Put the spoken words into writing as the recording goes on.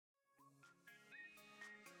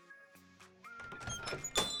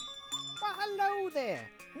Hello there.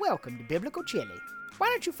 Welcome to Biblical Chili. Why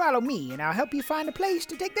don't you follow me and I'll help you find a place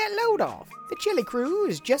to take that load off. The chili crew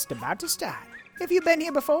is just about to start. If you've been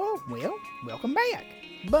here before, well, welcome back.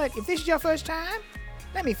 But if this is your first time,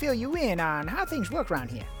 let me fill you in on how things work around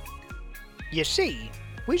here. You see,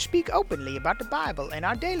 we speak openly about the Bible and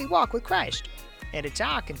our daily walk with Christ. And it's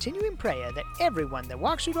our continuing prayer that everyone that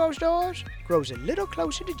walks through those doors grows a little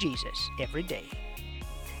closer to Jesus every day.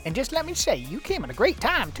 And just let me say, you came at a great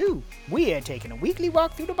time, too. We're taking a weekly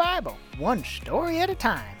walk through the Bible, one story at a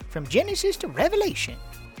time, from Genesis to Revelation.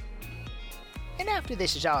 And after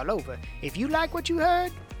this is all over, if you like what you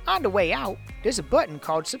heard, on the way out, there's a button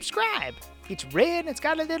called subscribe. It's red and it's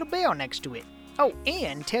got a little bell next to it. Oh,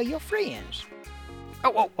 and tell your friends.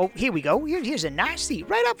 Oh, here we go. Here's a nice seat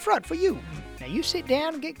right up front for you. Now you sit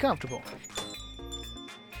down and get comfortable.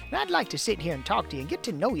 And I'd like to sit here and talk to you and get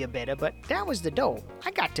to know you better, but that was the door.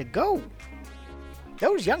 I got to go.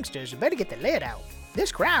 Those youngsters better get the lead out.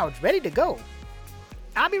 This crowd's ready to go.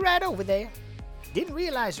 I'll be right over there. Didn't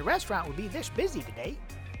realize the restaurant would be this busy today.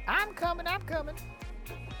 I'm coming. Welcome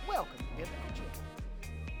to Biblical Chili.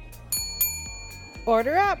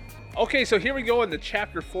 Order up. Okay, so here we go into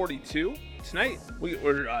chapter 42. Tonight,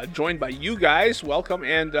 we're joined by you guys. Welcome,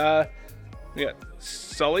 and we got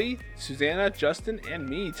Sully, Susanna, Justin, and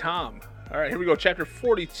me, Tom. All right, here we go. Chapter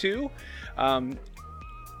 42.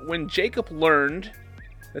 When Jacob learned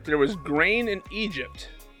that there was grain in Egypt,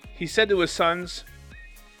 he said to his sons,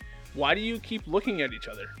 "Why do you keep looking at each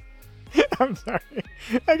other?" I'm sorry.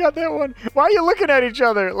 I got that one. Why are you looking at each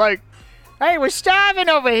other? Like, hey, we're starving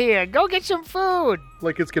over here. Go get some food.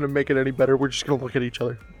 Like it's going to make it any better. We're just going to look at each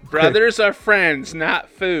other. Brothers are friends, not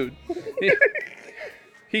food.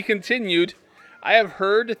 He continued, "I have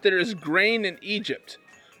heard that there is grain in Egypt.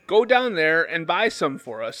 Go down there and buy some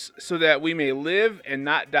for us, so that we may live and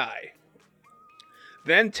not die."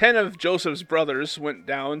 Then 10 of Joseph's brothers went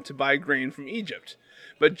down to buy grain from Egypt.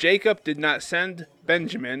 But Jacob did not send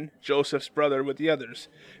Benjamin, Joseph's brother, with the others,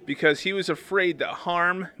 because he was afraid that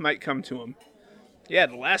harm might come to him. Yeah,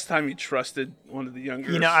 the last time he trusted one of the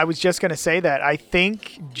younger. You know, I was just going to say that. I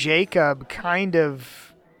think Jacob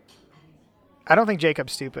I don't think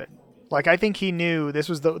Jacob's stupid. Like, I think he knew this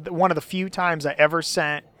was the one of the few times I ever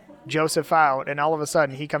sent Joseph out, and all of a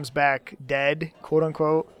sudden he comes back dead, quote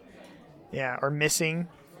unquote. Yeah, or missing.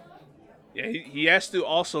 Yeah, he has to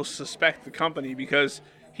also suspect the company because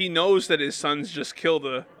he knows that his sons just killed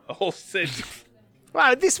a whole city.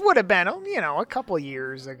 Well, this would have been, a couple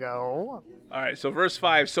years ago. All right, so verse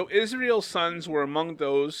 5. So Israel's sons were among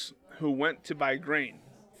those who went to buy grain,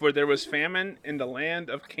 for there was famine in the land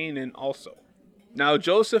of Canaan also. Now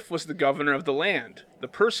Joseph was the governor of the land, the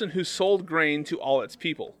person who sold grain to all its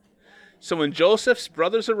people. So when Joseph's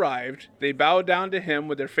brothers arrived, they bowed down to him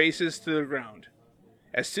with their faces to the ground.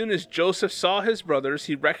 As soon as Joseph saw his brothers,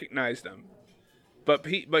 he recognized them. But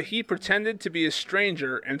he pretended to be a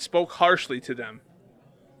stranger and spoke harshly to them.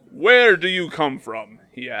 "Where do you come from?"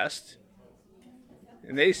 he asked.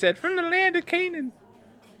 And they said, "From the land of Canaan,"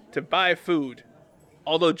 to buy food.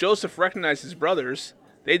 Although Joseph recognized his brothers,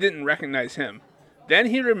 they didn't recognize him. Then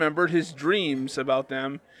he remembered his dreams about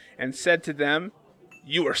them and said to them,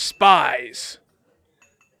 "You are spies.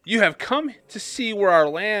 You have come to see where our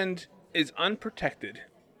land is unprotected."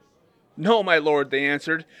 "No, my lord," they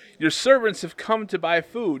answered. "Your servants have come to buy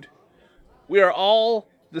food. We are all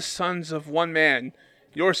the sons of one man.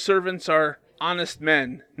 Your servants are honest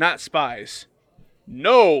men, not spies."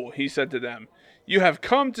 "No," he said to them. "You have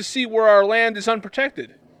come to see where our land is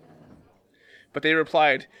unprotected." But they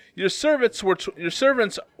replied, Your servants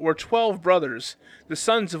were 12 brothers, the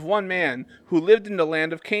sons of one man, who lived in the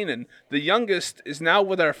land of Canaan. The youngest is now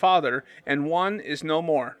with our father, and one is no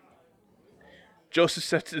more." Joseph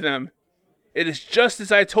said to them, "It is just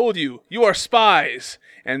as I told you. You are spies,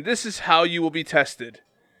 and this is how you will be tested.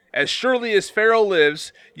 As surely as Pharaoh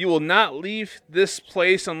lives, you will not leave this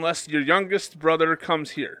place unless your youngest brother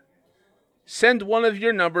comes here. Send one of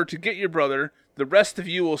your number to get your brother. The rest of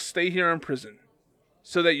you will stay here in prison,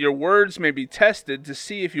 so that your words may be tested to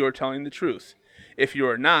see if you are telling the truth. If you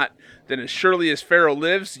are not, then as surely as Pharaoh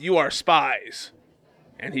lives, you are spies."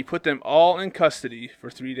 And he put them all in custody for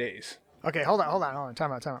 3 days. Okay, hold on.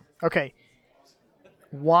 Time out. Okay.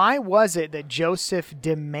 Why was it that Joseph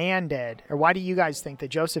demanded, or why do you guys think that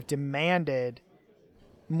Joseph demanded,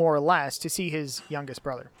 more or less, to see his youngest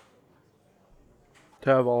brother? To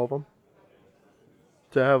have all of them.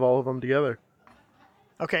 To have all of them together.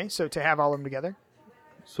 Okay, so to have all of them together?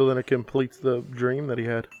 So then it completes the dream that he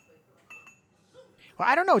had. Well,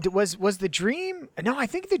 I don't know. Was the dream... No, I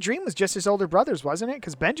think the dream was just his older brothers, wasn't it?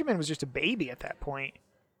 Because Benjamin was just a baby at that point.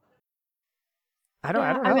 I don't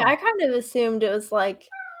I know. mean, I kind of assumed it was like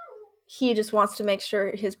he just wants to make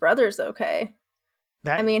sure his brother's okay.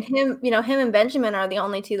 I mean, him and Benjamin are the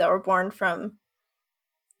only two that were born from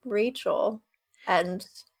Rachel, and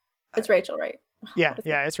it's Rachel, right? Yeah,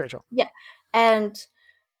 it's Rachel. Yeah, and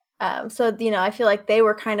so I feel like they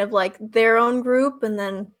were kind of like their own group, and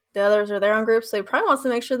then the others are their own group. So he probably wants to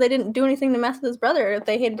make sure they didn't do anything to mess with his brother. If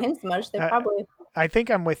they hated him so much, they probably. I think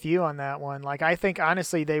I'm with you on that one. Like, I think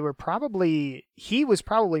honestly, he was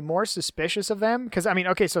probably more suspicious of them because I mean,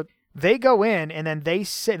 okay, so they go in and then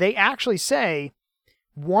they actually say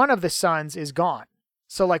one of the sons is gone.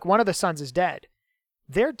 So like one of the sons is dead.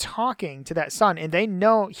 They're talking to that son and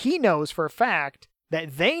he knows for a fact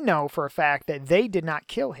that they did not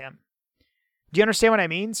kill him. Do you understand what I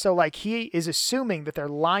mean? So like he is assuming that they're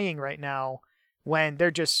lying right now when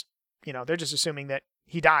they're just assuming that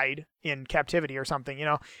he died in captivity or something,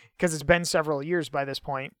 because it's been several years by this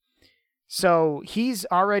point. So he's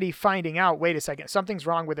already finding out, wait a second, something's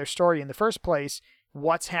wrong with their story in the first place.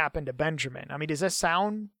 What's happened to Benjamin? I mean, does this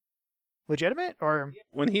sound legitimate? Or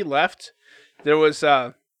when he left, there was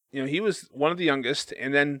he was one of the youngest,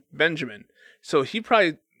 and then Benjamin. So he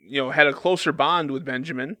probably had a closer bond with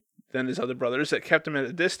Benjamin than his other brothers that kept him at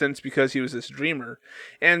a distance because he was this dreamer.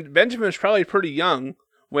 And Benjamin was probably pretty young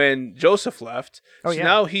when Joseph left.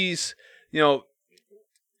 Now he's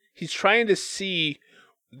he's trying to see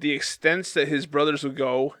the extents that his brothers would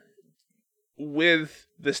go with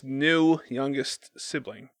this new youngest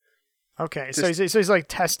sibling. Okay, so he's like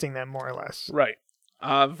testing them more or less. Right.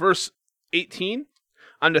 Verse 18.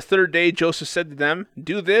 On the third day, Joseph said to them,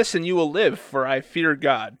 "Do this and you will live, for I fear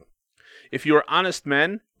God. If you are honest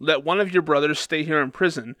men, let one of your brothers stay here in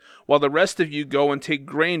prison, while the rest of you go and take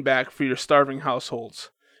grain back for your starving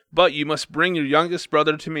households. But you must bring your youngest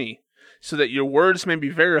brother to me, so that your words may be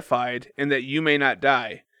verified, and that you may not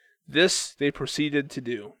die." This they proceeded to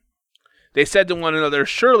do. They said to one another,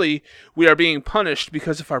 "Surely we are being punished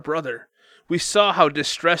because of our brother. We saw how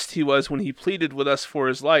distressed he was when he pleaded with us for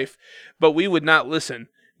his life, but we would not listen.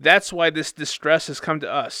 That's why this distress has come to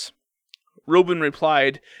us." Reuben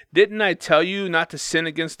replied, "Didn't I tell you not to sin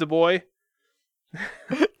against the boy?"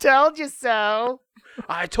 Told you so.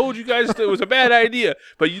 I told you guys that it was a bad idea,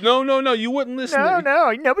 but no, you wouldn't listen.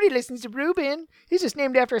 No, nobody listens to Reuben. He's just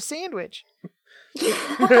named after a sandwich.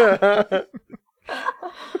 That's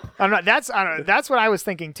what I was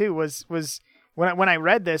thinking too. Was when I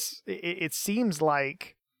read this, it seems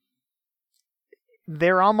like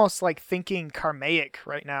they're almost like thinking karmaic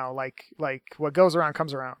right now, like what goes around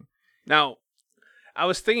comes around. Now, I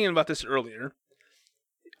was thinking about this earlier.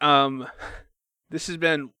 This has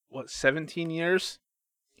been 17 years.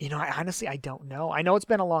 I don't know. I know it's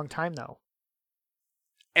been a long time though.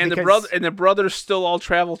 And the brothers still all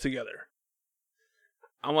travel together.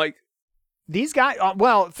 I'm like, these guys.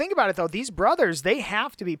 Well, think about it though. These brothers, they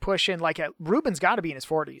have to be pushing. Like, Reuben's got to be in his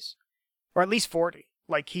 40s, or at least 40.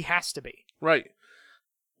 Like, he has to be. Right.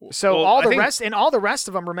 So all the rest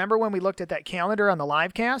of them. Remember when we looked at that calendar on the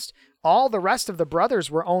live cast? All the rest of the brothers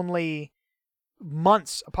were only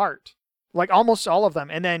months apart. Like almost all of them.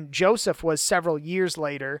 And then Joseph was several years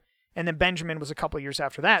later, and then Benjamin was a couple years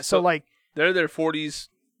after that. So like they're their 40s,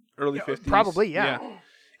 early 50s. Probably, yeah.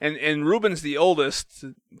 And Reuben's the oldest,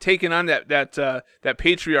 taking on that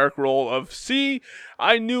patriarch role of, see,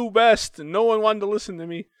 I knew best, and no one wanted to listen to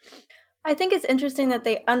me. I think it's interesting that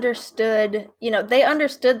they understood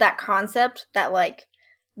that concept that like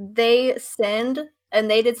they sinned and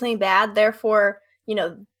they did something bad, therefore,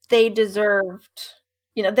 they deserved,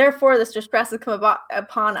 therefore this distress has come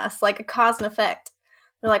upon us, like a cause and effect.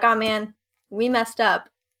 They're like, oh man, we messed up.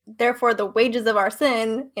 Therefore, the wages of our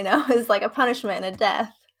sin, is like a punishment and a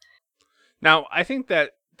death. Now, I think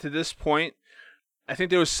that to this point, I think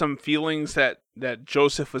there was some feelings that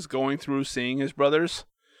Joseph was going through seeing his brothers,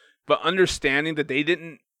 but understanding that they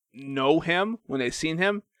didn't know him when they seen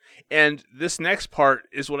him. And this next part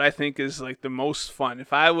is what I think is like the most fun.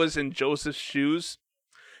 If I was in Joseph's shoes,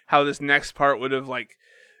 how this next part would have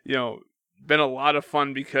been a lot of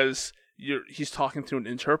fun, because he's talking to an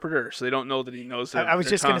interpreter, so they don't know that he knows I was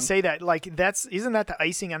just going to say that, like, isn't that the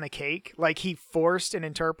icing on the cake? Like, he forced an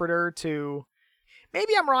interpreter to,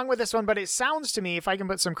 maybe I'm wrong with this one, but it sounds to me, if I can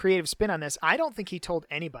put some creative spin on this, I don't think he told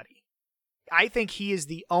anybody. I think he is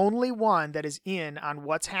the only one that is in on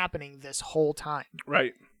what's happening this whole time.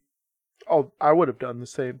 Right. Oh, I would have done the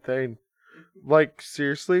same thing. Like,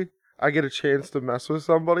 seriously? I get a chance to mess with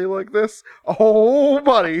somebody like this? Oh,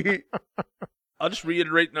 buddy. I'll just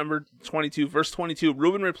reiterate number 22, verse 22.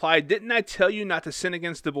 Reuben replied, "Didn't I tell you not to sin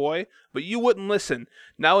against the boy? But you wouldn't listen.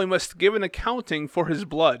 Now we must give an accounting for his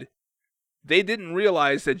blood." They didn't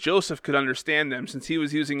realize that Joseph could understand them since he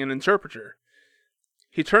was using an interpreter.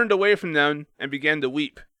 He turned away from them and began to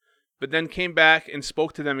weep, but then came back and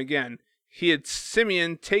spoke to them again. He had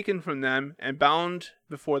Simeon taken from them and bound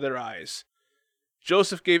before their eyes.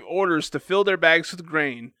 Joseph gave orders to fill their bags with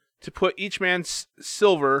grain, to put each man's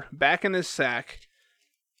silver back in his sack,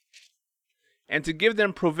 and to give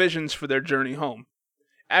them provisions for their journey home.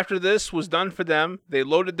 After this was done for them, they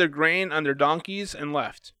loaded their grain on their donkeys and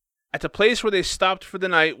left. At the place where they stopped for the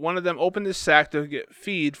night, one of them opened his sack to get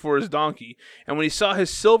feed for his donkey, and when he saw his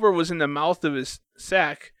silver was in the mouth of his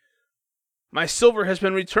sack, "My silver has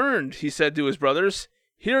been returned," he said to his brothers.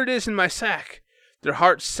 "Here it is in my sack." Their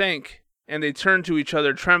hearts sank, and they turned to each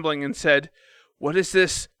other trembling and said, "What is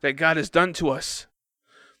this that God has done to us?"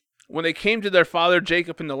 When they came to their father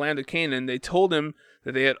Jacob in the land of Canaan, they told him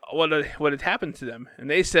that what had happened to them. And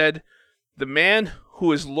they said, "The man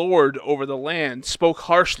who is Lord over the land spoke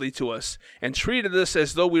harshly to us and treated us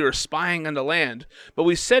as though we were spying on the land. But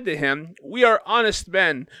we said to him, 'We are honest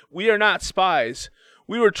men. We are not spies.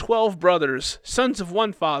 We were 12 brothers, sons of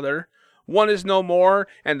one father. One is no more,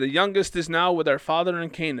 and the youngest is now with our father in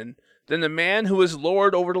Canaan.' Then the man who is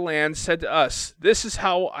Lord over the land said to us, 'This is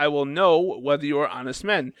how I will know whether you are honest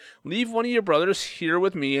men. Leave one of your brothers here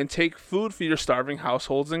with me and take food for your starving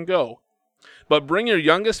households and go. But bring your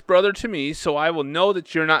youngest brother to me, so I will know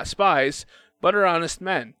that you're not spies, but are honest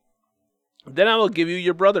men. Then I will give you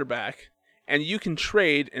your brother back, and you can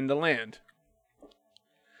trade in the land.'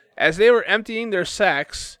 As they were emptying their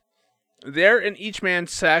sacks, there in each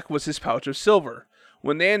man's sack was his pouch of silver.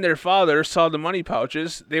 When they and their father saw the money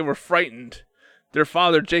pouches, they were frightened. Their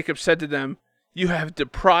father Jacob said to them, 'You have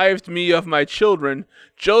deprived me of my children.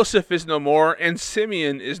 Joseph is no more, and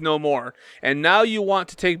Simeon is no more. And now you want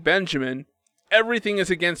to take Benjamin. Everything is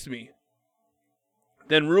against me.'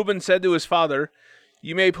 Then Reuben said to his father,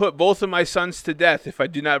 'You may put both of my sons to death if I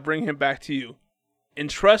do not bring him back to you.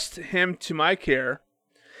 Entrust him to my care,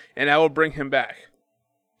 and I will bring him back.'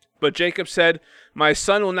 But Jacob said, 'My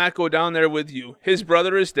son will not go down there with you. His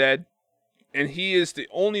brother is dead, and he is the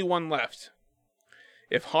only one left.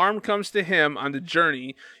 If harm comes to him on the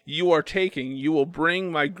journey you are taking, you will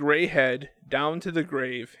bring my gray head down to the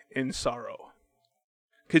grave in sorrow.'"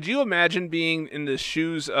 Could you imagine being in the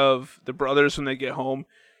shoes of the brothers when they get home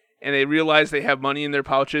and they realize they have money in their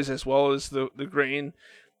pouches as well as the grain?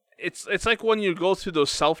 It's like when you go through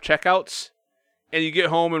those self-checkouts and you get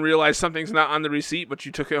home and realize something's not on the receipt, but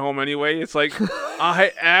you took it home anyway. It's like,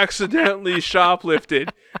 I accidentally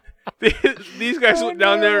shoplifted. These guys went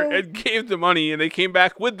down there and gave the money, and they came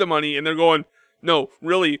back with the money, and they're going, "No,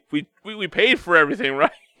 really, we paid for everything,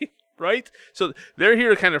 right?" Right? So they're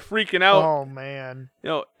here kind of freaking out. Oh, man.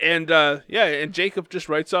 And Jacob just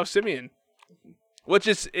writes off Simeon, which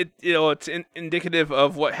is it's indicative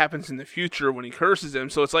of what happens in the future when he curses him.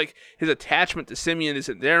 So it's like his attachment to Simeon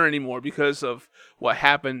isn't there anymore because of what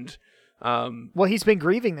happened. Well, he's been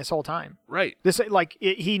grieving this whole time. Right.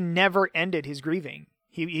 He never ended his grieving.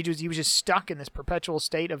 He was just stuck in this perpetual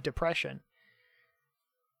state of depression.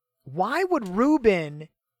 Why would Reuben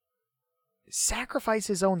sacrifice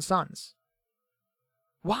his own sons?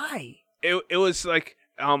 Why? It was like,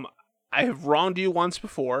 I have wronged you once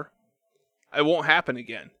before. It won't happen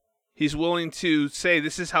again. He's willing to say,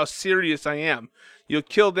 this is how serious I am. You'll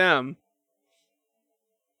kill them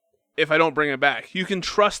if I don't bring it back. You can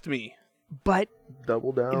trust me. But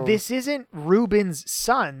Double down. this isn't Reuben's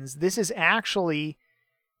sons. This is actually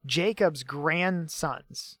Jacob's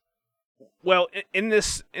grandsons. Well, in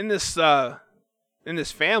this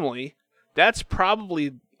family, that's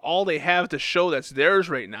probably all they have to show that's theirs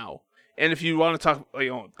right now. And if you want to talk,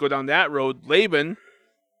 go down that road, Laban,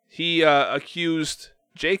 he accused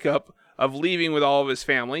Jacob of leaving with all of his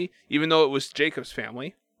family, even though it was Jacob's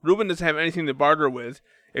family. Reuben doesn't have anything to barter with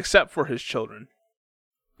except for his children.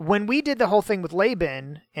 When we did the whole thing with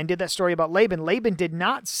Laban and did that story about Laban, Laban did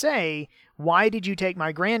not say, "Why did you take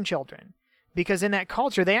my grandchildren?" Because in that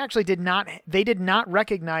culture, they actually did not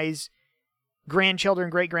recognize grandchildren,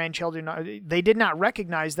 great-grandchildren. They did not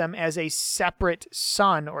recognize them as a separate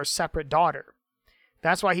son or separate daughter.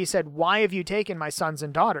 That's why he said, "Why have you taken my sons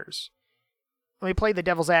and daughters?" Let me play the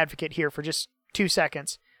devil's advocate here for just 2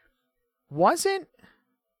 seconds. Wasn't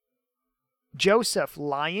Joseph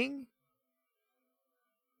lying?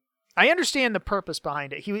 I understand the purpose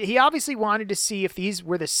behind it. He obviously wanted to see if these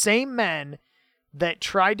were the same men that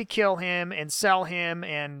tried to kill him and sell him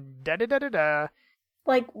and da-da-da-da-da.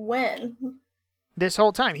 Like when? This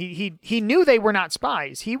whole time. He knew they were not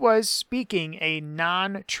spies. He was speaking a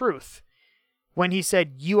non-truth when he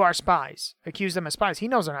said, "You are spies." Accused them of spies. He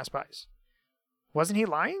knows they're not spies. Wasn't he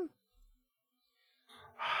lying?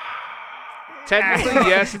 Technically,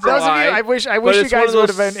 yes, it's a Those of lie. you, I wish but you it's one guys of would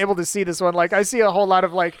have those- been able to see this one. Like, I see a whole lot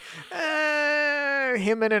of like,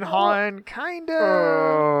 him and Han, kind of.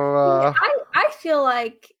 Oh, I feel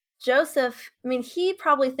like Joseph, I mean, he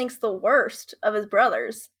probably thinks the worst of his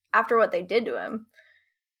brothers after what they did to him.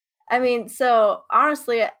 I mean, so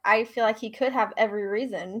honestly, I feel like he could have every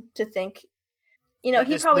reason to think, he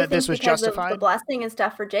That probably this thinks was because of justified? the blessing and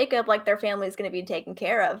stuff for Jacob, like their family is going to be taken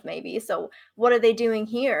care of, maybe. So what are they doing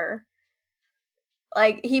here?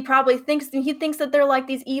 Like he thinks that they're like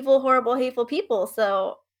these evil, horrible, hateful people.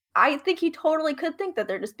 So I think he totally could think that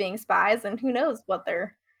they're just being spies, and who knows what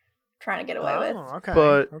they're trying to get away with. Oh, okay.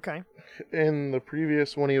 But- okay. in the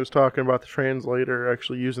previous when he was talking about the translator,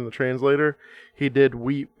 actually using the translator, he did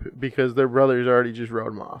weep because their brothers already just wrote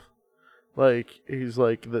him off. Like, he's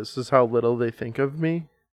like, this is how little they think of me.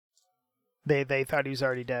 They thought he was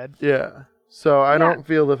already dead. Yeah. So I Yeah. don't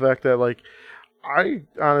feel the fact that, like, I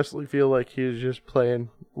honestly feel like he's just playing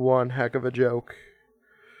one heck of a joke.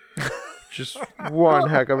 Just one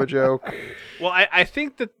heck of a joke. Well, I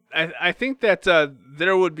think that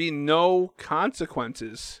there would be no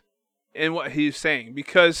consequences in what he's saying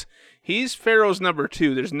because he's Pharaoh's number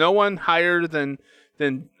 2. There's no one higher than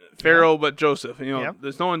Pharaoh but Joseph. Yep.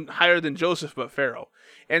 There's no one higher than Joseph but Pharaoh.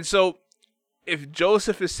 And so, if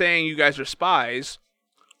Joseph is saying you guys are spies,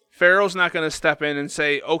 Pharaoh's not going to step in and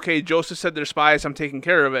say, "Okay, Joseph said they're spies. I'm taking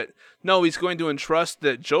care of it." No, he's going to entrust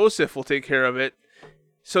that Joseph will take care of it.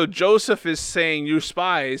 So Joseph is saying you're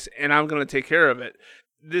spies, and I'm going to take care of it.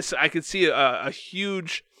 This I could see a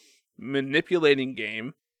huge manipulating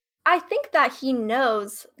game. I think that he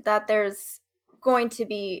knows that there's going to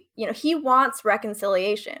be, he wants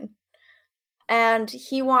reconciliation and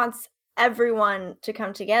he wants everyone to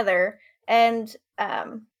come together. And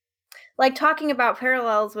like talking about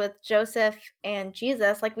parallels with Joseph and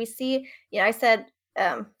Jesus, like we see, I said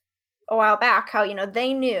a while back how,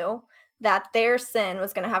 they knew that their sin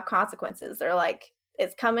was going to have consequences. They're like,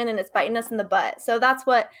 it's coming and it's biting us in the butt. So that's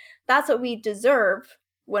what we deserve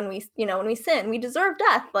when we sin. We deserve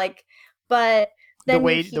death. Like, but then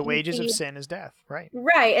The wages of sin is death, right?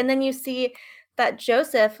 right. And then you see that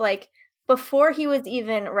Joseph, like before he was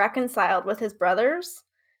even reconciled with his brothers,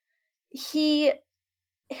 he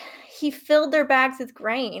filled their bags with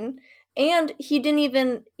grain, and he didn't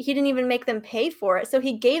even make them pay for it. So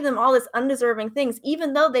he gave them all this undeserving things,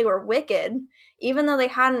 even though they were wicked, even though they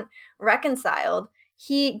hadn't reconciled.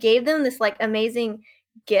 He gave them this like amazing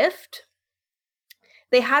gift.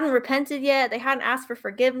 They hadn't repented yet. They hadn't asked for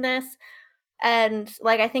forgiveness. And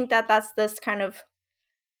like, I think that that's this kind of,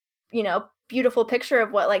 beautiful picture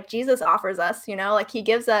of what like Jesus offers us, like he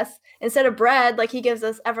gives us, instead of bread, like he gives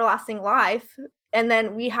us everlasting life. And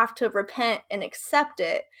then we have to repent and accept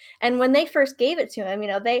it. And when they first gave it to him,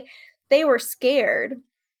 they were scared.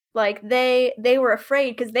 Like they were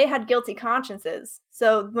afraid because they had guilty consciences.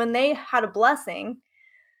 So when they had a blessing,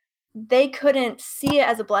 they couldn't see it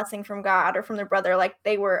as a blessing from God or from their brother. Like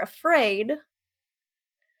they were afraid.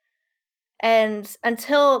 And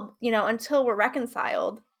until we're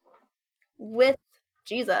reconciled with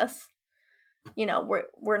Jesus,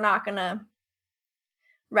 we're not gonna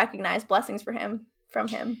recognize blessings from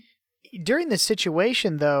him. During this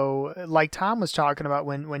situation, though, like Tom was talking about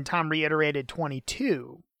when Tom reiterated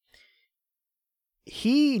 22,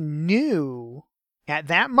 he knew at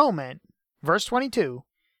that moment, verse 22,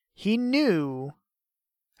 he knew.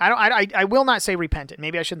 I will not say repentant.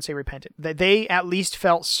 Maybe I shouldn't say repentant. That they at least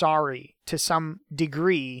felt sorry to some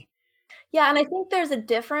degree. Yeah, and I think there's a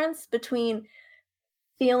difference between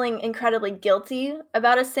feeling incredibly guilty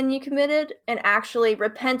about a sin you committed and actually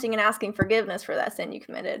repenting and asking forgiveness for that sin you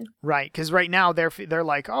committed. Right, because right now they're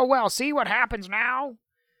like, oh well, see what happens now.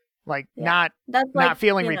 Like Yeah. not That's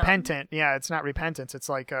feeling repentant. Yeah, it's not repentance. It's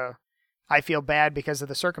like I feel bad because of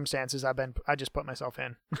the circumstances I just put myself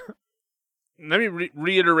in. Let me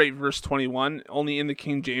reiterate verse 21, only in the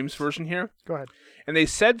King James Version here. Go ahead. And they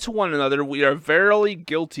said to one another, "We are verily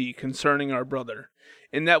guilty concerning our brother,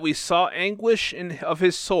 in that we saw anguish of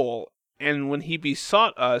his soul, and when he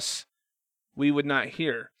besought us, we would not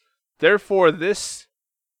hear. Therefore is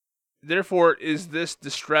this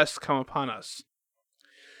distress come upon us."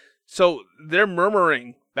 So they're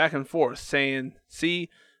murmuring back and forth, saying, "See,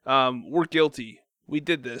 we're guilty. We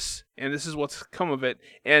did this, and this is what's come of it."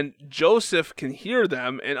 And Joseph can hear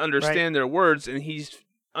them and understand their words, and he's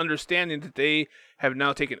understanding that they have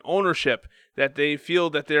now taken ownership, that they feel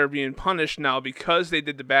that they're being punished now because they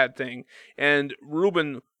did the bad thing. And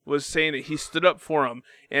Reuben was saying that he stood up for him,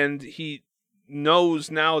 and he knows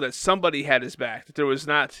now that somebody had his back, that there was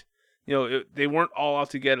not, they weren't all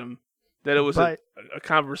out to get him, that it was a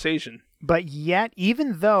conversation. But yet,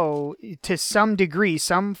 even though to some degree,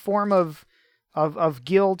 some form of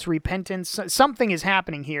guilt, repentance, something is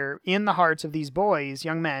happening here in the hearts of these boys,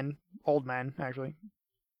 young men, old men, actually,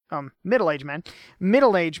 middle-aged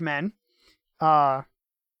men,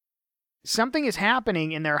 something is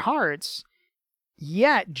happening in their hearts,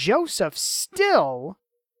 yet Joseph still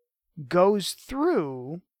goes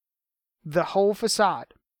through the whole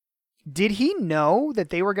facade. Did he know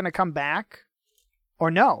that they were going to come back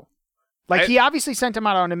or no? Like, he obviously sent him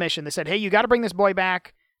out on a mission. They said, hey, you got to bring this boy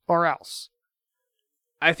back or else.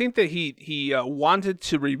 I think that he wanted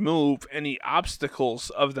to remove any obstacles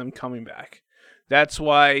of them coming back. That's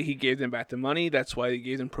why he gave them back the money. That's why he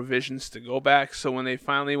gave them provisions to go back. So when they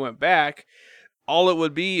finally went back, all it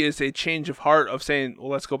would be is a change of heart of saying, well,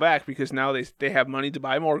 let's go back, because now they have money to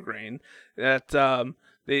buy more grain. That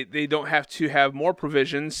they don't have to have more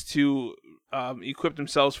provisions to equip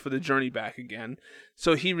themselves for the journey back again.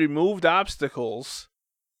 So he removed obstacles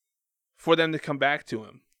for them to come back to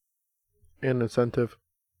him. An incentive.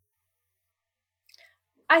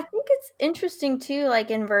 I think it's interesting too, like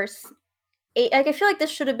in verse 8, like I feel like this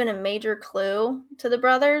should have been a major clue to the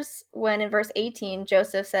brothers when in verse 18,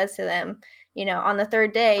 Joseph says to them, on the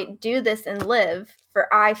third day, do this and live,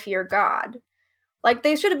 for I fear God. Like,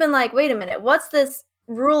 they should have been like, wait a minute, what's this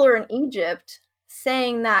ruler in Egypt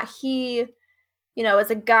saying that he,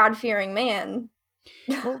 is a God-fearing man?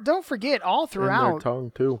 Well, don't forget, all And their throughout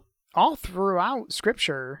tongue, too. all throughout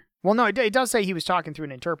Scripture, well, no, it does say he was talking through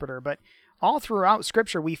an interpreter, but all throughout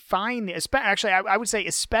Scripture, we find, actually, I would say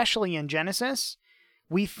especially in Genesis,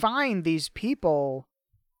 we find these people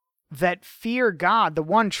that fear God, the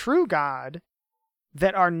one true God,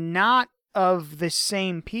 that are not of the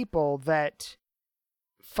same people that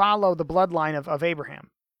follow the bloodline of Abraham.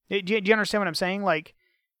 Do you understand what I'm saying? Like,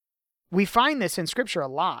 we find this in Scripture a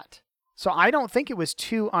lot. So I don't think it was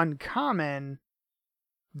too uncommon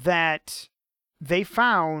that they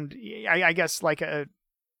found, I guess, like a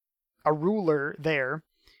ruler there,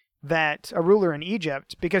 a ruler in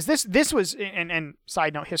Egypt, because this was, and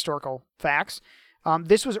side note, historical facts,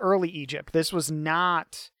 this was early Egypt. This was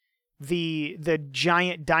not the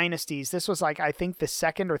giant dynasties. This was like, I think, the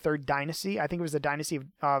second or third dynasty. I think it was the dynasty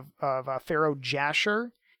of Pharaoh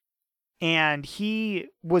Jasher. And he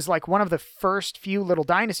was like one of the first few little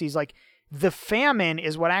dynasties. Like, the famine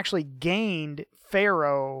is what actually gained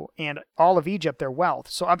Pharaoh and all of Egypt their wealth.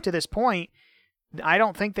 So up to this point, I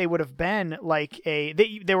don't think they would have been like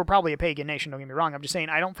they were probably a pagan nation, don't get me wrong. I'm just saying,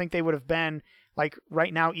 I don't think they would have been like,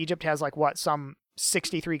 right now Egypt has like some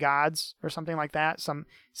 63 gods or something like that, some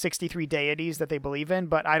 63 deities that they believe in,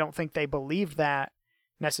 but I don't think they believed that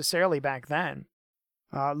necessarily back then.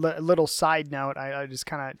 Little side note, I just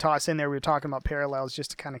kind of toss in there, we were talking about parallels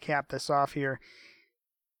just to kind of cap this off here.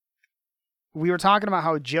 We were talking about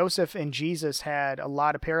how Joseph and Jesus had a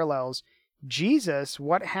lot of parallels. Jesus,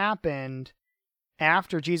 what happened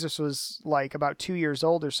after Jesus was like about 2 years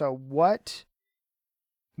old or so? What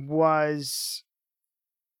was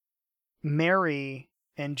Mary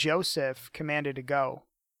and Joseph commanded to go?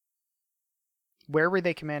 Where were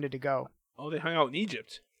they commanded to go? Oh, they hung out in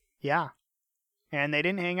Egypt. Yeah. And they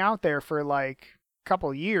didn't hang out there for like a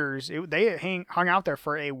couple years. They hung out there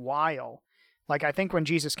for a while. Like, I think when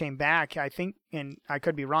Jesus came back, I think, and I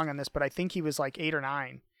could be wrong on this, but I think he was like 8 or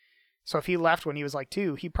 9. So if he left when he was like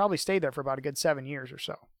 2, he probably stayed there for about a good 7 years or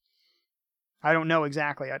so. I don't know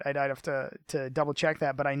exactly. I'd have to double check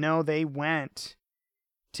that, but I know they went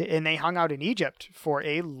and they hung out in Egypt for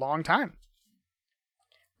a long time.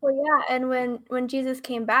 Well, yeah, and when Jesus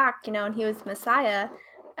came back, and he was Messiah,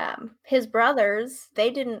 his brothers,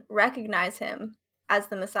 they didn't recognize him as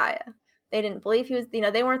the Messiah. They didn't believe he was,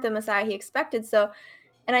 they weren't the Messiah he expected. So,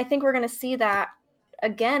 and I think we're going to see that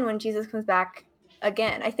again when Jesus comes back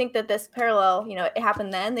again. I think that this parallel, it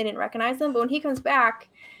happened then, they didn't recognize him, but when he comes back,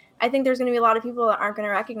 I think there's going to be a lot of people that aren't going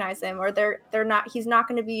to recognize him, or he's not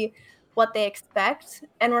going to be what they expect.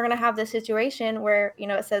 And we're going to have this situation where,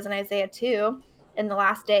 it says in Isaiah 2, in the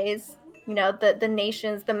last days, the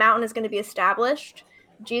nations, the mountain is going to be established.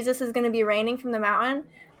 Jesus is going to be reigning from the mountain,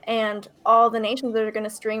 and all the nations that are going to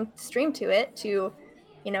stream to it to,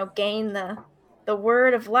 gain the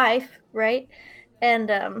word of life, right? And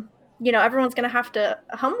everyone's going to have to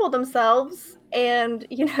humble themselves, and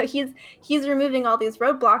he's removing all these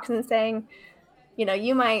roadblocks and saying,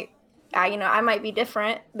 you might, I might be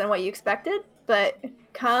different than what you expected, but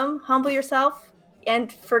come, humble yourself,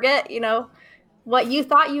 and forget, what you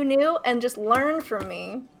thought you knew, and just learn from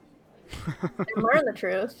me and learn the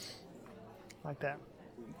truth. Like that.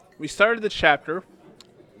 We started the chapter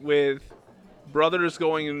with brothers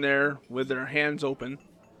going in there with their hands open.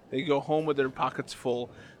 They go home with their pockets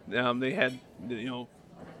full. They had,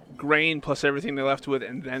 grain plus everything they left with,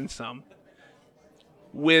 and then some.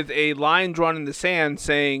 With a line drawn in the sand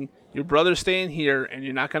saying, your brother's staying here, and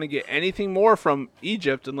you're not going to get anything more from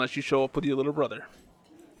Egypt unless you show up with your little brother.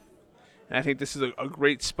 And I think this is a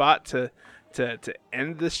great spot to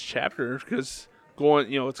end this chapter, because it's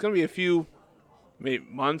going to be a few maybe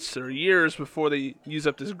months or years before they use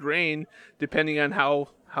up this grain, depending on how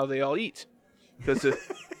they all eat, because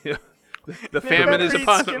the famine is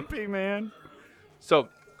upon them. Skimpy, man. So,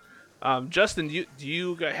 Justin, do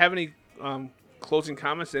you have any closing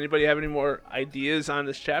comments? Anybody have any more ideas on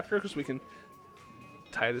this chapter? Because we can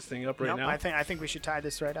tie this thing up right now. I think we should tie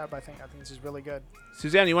this right up. I think this is really good.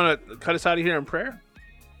 Suzanne, you want to cut us out of here in prayer?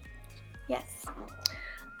 Yes.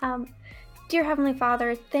 Dear Heavenly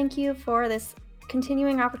Father, thank you for this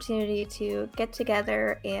continuing opportunity to get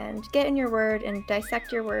together and get in your word and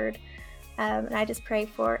dissect your word. And I just pray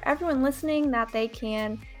for everyone listening that they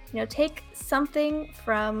can, take something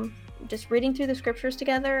from just reading through the scriptures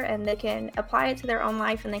together, and they can apply it to their own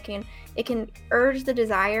life, and it can urge the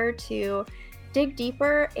desire to dig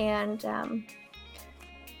deeper and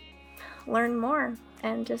learn more.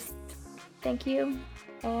 And just thank you.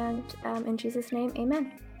 And in Jesus' name,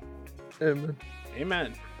 amen. Amen.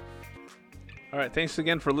 Amen. All right. Thanks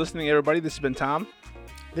again for listening, everybody. This has been Tom.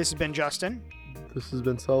 This has been Justin. This has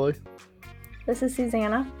been Sully. This is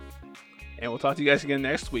Susanna. And we'll talk to you guys again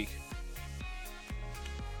next week.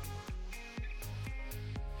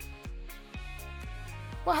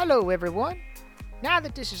 Well, hello, everyone. Now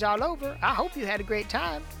that this is all over, I hope you had a great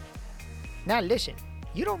time. Now, listen,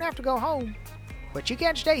 you don't have to go home, but you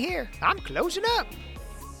can't stay here. I'm closing up.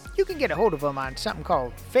 You can get a hold of them on something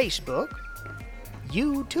called Facebook,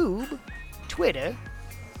 YouTube, Twitter,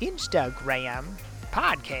 Instagram,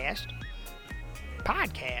 Podcast.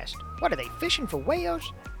 What are they, fishing for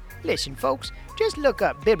whales? Listen, folks, just look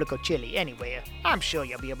up Biblical Chili anywhere. I'm sure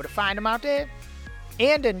you'll be able to find them out there.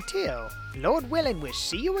 And until, Lord willing, we'll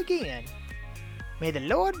see you again. May the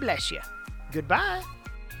Lord bless you. Goodbye.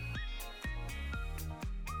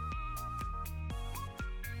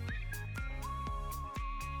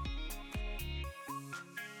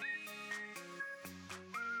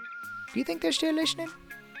 Do you think they're still listening?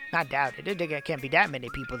 I doubt it. There can't be that many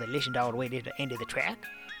people that listened all the way to the end of the track.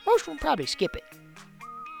 Most of them probably skip it.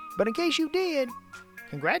 But in case you did,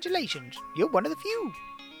 congratulations. You're one of the few.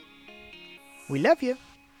 We love you.